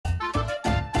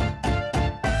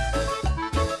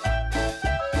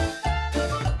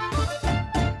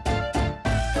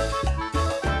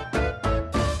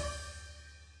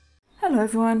Hello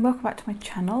everyone, welcome back to my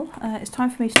channel. It's time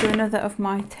for me to do another of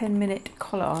my 10-minute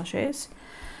collages.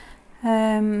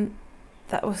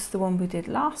 That was the one we did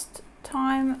last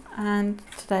time, and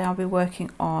today I'll be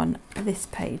working on this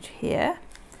page here.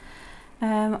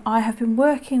 I have been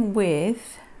working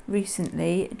with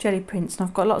recently jelly prints, and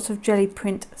I've got lots of jelly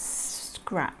print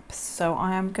scraps, so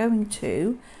I am going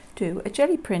to do a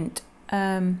jelly print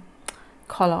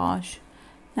collage.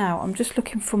 Now I'm just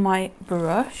looking for my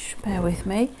brush, bear with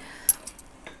me.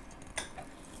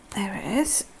 There it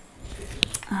is,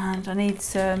 and I need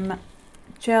some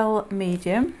gel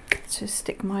medium to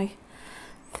stick my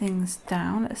things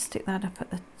down. Let's stick that up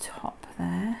at the top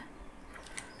there.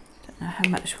 Don't know how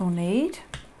much we'll need.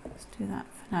 Let's do that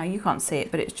for now. You can't see it,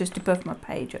 but it's just above my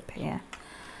page up here.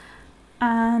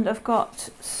 And I've got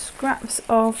scraps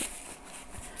of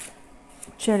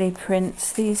jelly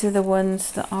prints. These are the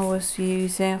ones that I was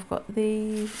using. I've got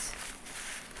these,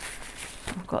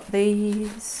 I've got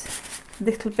these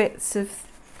little bits of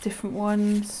different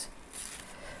ones,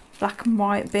 black and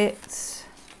white bits.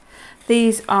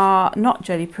 These are not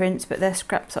jelly prints, but they're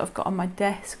scraps that I've got on my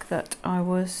desk that I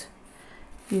was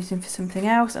using for something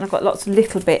else. And I've got lots of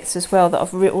little bits as well that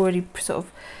I've already sort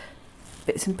of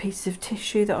bits and pieces of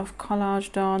tissue that I've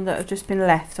collaged on that have just been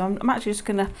left. So I'm actually just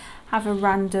going to have a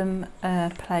random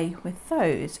play with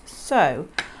those. So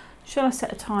shall I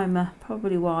set a timer?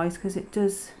 Probably wise, because it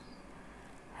does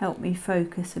help me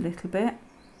focus a little bit.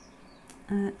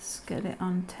 Let's get it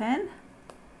on 10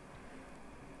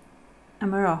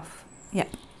 and we're off. Yeah,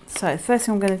 so the first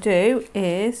thing I'm going to do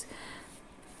is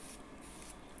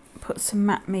put some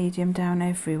matte medium down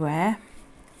everywhere.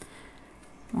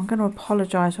 I'm going to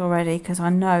apologise already because I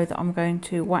know that I'm going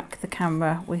to whack the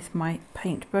camera with my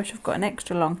paintbrush. I've got an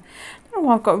extra long, I don't know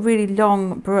why I've got a really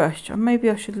long brush, or maybe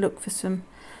I should look for some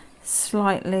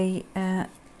slightly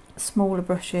smaller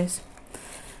brushes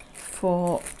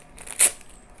for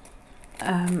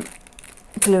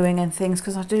gluing and things,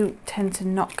 because I do tend to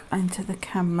knock into the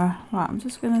camera. Right, I'm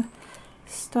just going to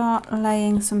start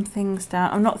laying some things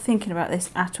down. I'm not thinking about this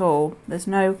at all. There's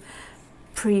no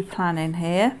pre-planning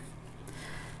here.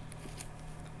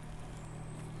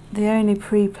 The only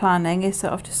pre-planning is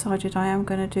that I've decided I am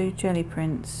going to do jelly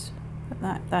prints,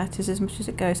 but that is as much as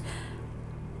it goes.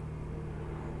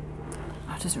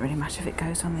 Oh, it doesn't really matter if it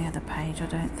goes on the other page, I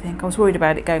don't think. I was worried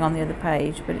about it going on the other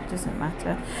page, but it doesn't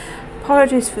matter.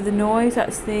 Apologies for the noise,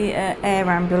 that's the air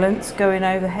ambulance going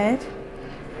overhead.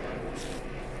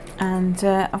 And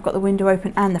I've got the window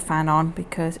open and the fan on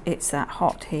because it's that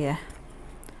hot here.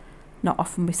 Not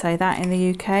often we say that in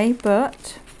the UK,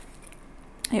 but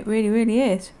it really, really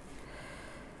is.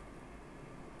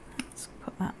 Let's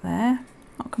put that there.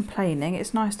 Not complaining,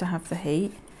 it's nice to have the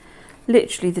heat.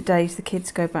 Literally the days the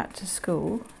kids go back to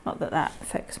school. Not that that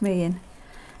affects me in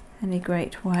any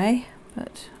great way,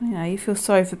 but you know, you feel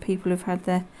sorry for people who've had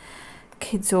their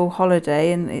kids all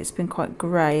holiday and it's been quite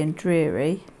grey and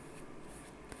dreary.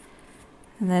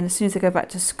 And then as soon as they go back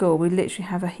to school, we literally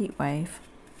have a heat wave.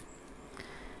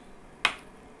 Turn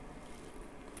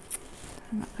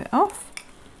that bit off.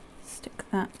 Stick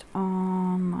that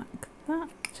on like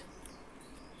that.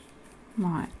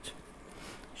 Right.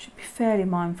 Should be fairly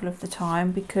mindful of the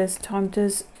time because time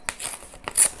does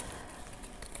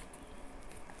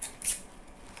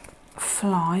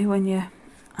fly when you're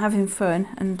having fun,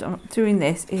 and doing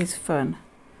this is fun.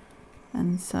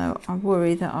 And so I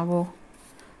worry that I will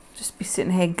just be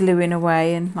sitting here gluing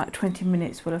away and like 20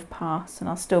 minutes will have passed and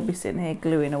I'll still be sitting here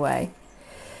gluing away.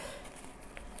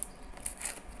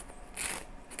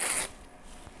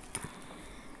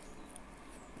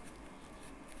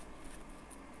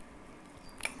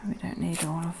 We don't need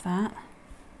all of that.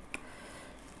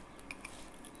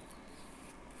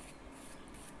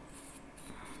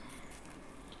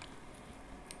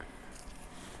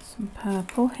 Some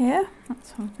purple here,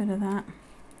 let's have a bit of that.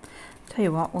 Tell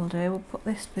you what we'll do, we'll put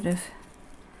this bit of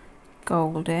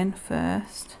gold in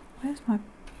first. Where's my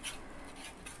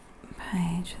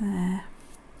page? There.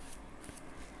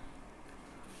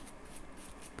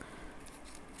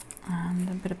 And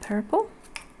a bit of purple.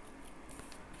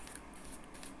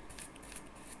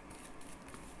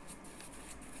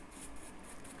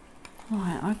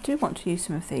 Right, I do want to use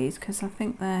some of these because I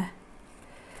think they're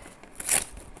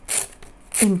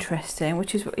interesting,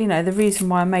 which is, you know, the reason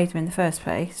why I made them in the first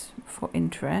place, for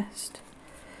interest.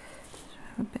 So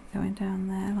have a bit going down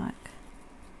there like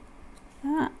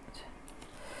that.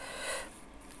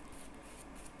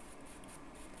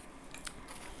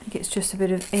 I think it's just a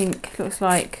bit of ink. Looks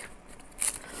like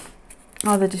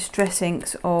either distress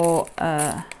inks or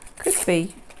could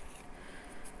be,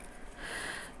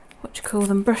 what do you call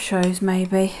them, brushos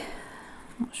maybe,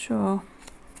 not sure.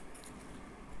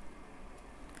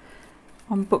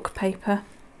 on book paper.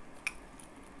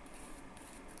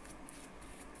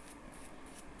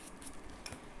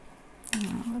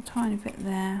 Oh, a tiny bit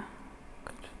there.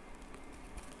 Could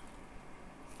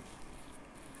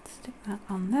stick that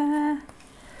on there.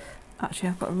 Actually,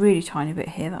 I've got a really tiny bit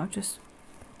here that I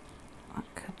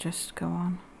could just go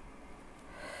on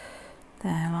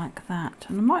there like that.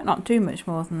 And I might not do much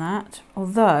more than that,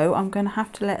 although I'm going to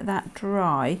have to let that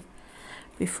dry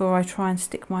before I try and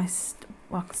stick my,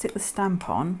 well, I can stick the stamp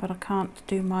on, but I can't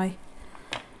do my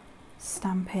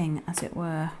stamping, as it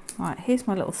were. Right, here's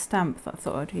my little stamp that I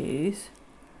thought I'd use.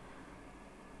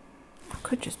 I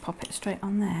could just pop it straight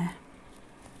on there.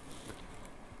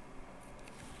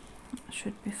 That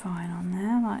should be fine on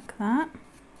there, like that.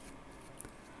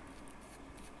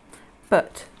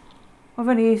 But I've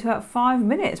only used about 5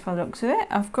 minutes by the looks of it.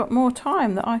 I've got more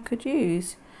time that I could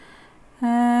use. Do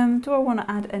I want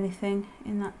to add anything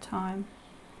in that time?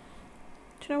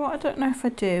 Do you know what? I don't know if I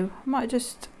do. I might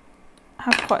just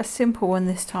have quite a simple one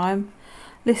this time.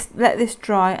 Let this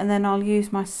dry, and then I'll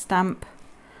use my stamp,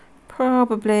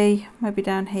 probably maybe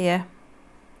down here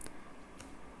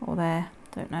or there,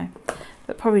 don't know,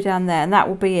 but probably down there, and that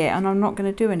will be it. And I'm not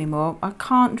going to do any more. I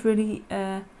can't really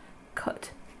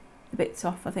cut the bits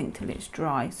off, I think, till it's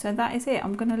dry. So that is it.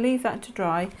 I'm going to leave that to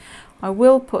dry. I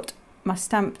will put my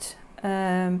stamped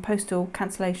postal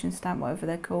cancellation stamp, whatever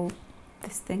they're called,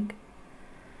 this thing,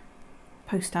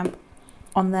 post stamp,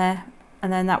 on there,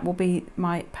 and then that will be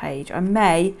my page. I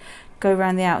may go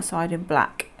around the outside in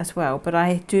black as well, but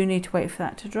I do need to wait for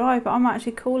that to dry. But I'm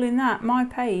actually calling that my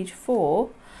page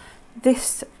for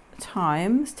this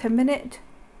time's 10-minute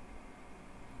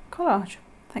collage.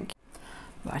 Thank you.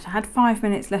 Right, I had 5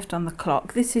 minutes left on the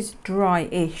clock. This is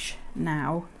dry-ish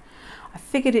now. I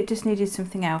figured it just needed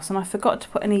something else, and I forgot to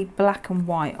put any black and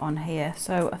white on here.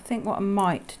 So I think what I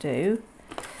might do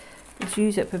is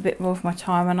use up a bit more of my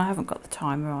time, and I haven't got the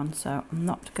timer on, so I'm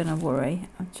not going to worry.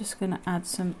 I'm just going to add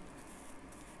some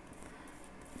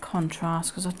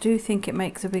contrast, because I do think it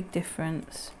makes a big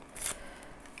difference.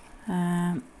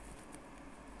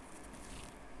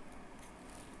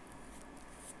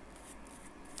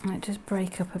 Might just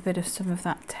break up a bit of some of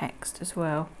that text as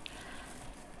well.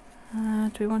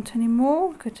 Do we want any more?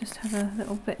 We could just have a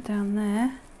little bit down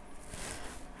there.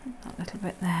 A little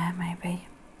bit there, maybe.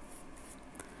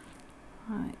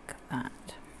 Like that.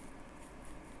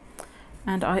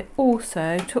 And I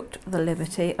also took the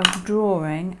liberty of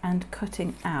drawing and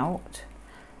cutting out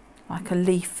like a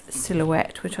leaf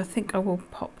silhouette, which I think I will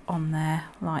pop on there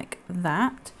like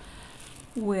that,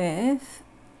 with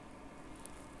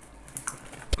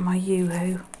my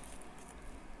yoo-hoo.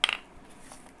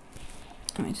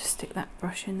 Let me just stick that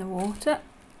brush in the water.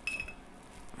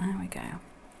 There we go.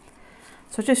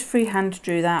 So I just freehand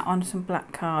drew that on some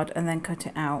black card and then cut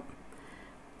it out.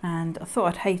 And I thought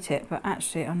I'd hate it, but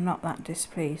actually I'm not that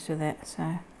displeased with it.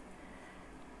 So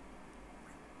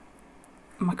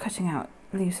my cutting out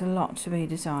leaves a lot to be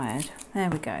desired. There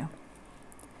we go.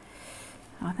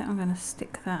 I think I'm going to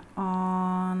stick that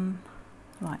on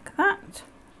like that.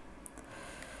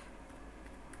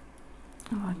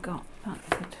 Oh, I got that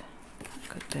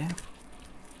could do.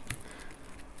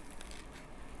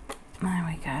 There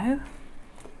we go.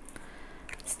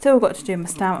 Still got to do my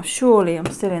stamp. Surely I'm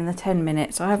still in the 10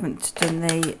 minutes. I haven't done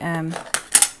the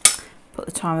put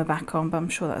the timer back on, but I'm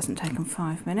sure that hasn't taken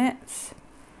 5 minutes.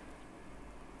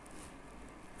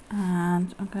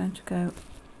 And I'm going to go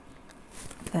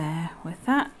there with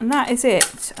that, and that is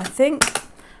it. I think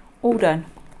all done.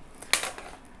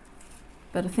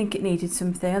 But I think it needed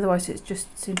something, otherwise it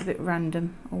just seemed a bit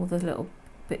random, all the little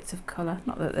bits of colour.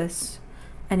 Not that there's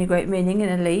any great meaning in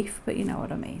a leaf, but you know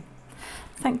what I mean.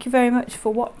 Thank you very much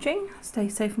for watching. Stay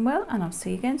safe and well, and I'll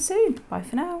see you again soon. Bye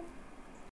for now.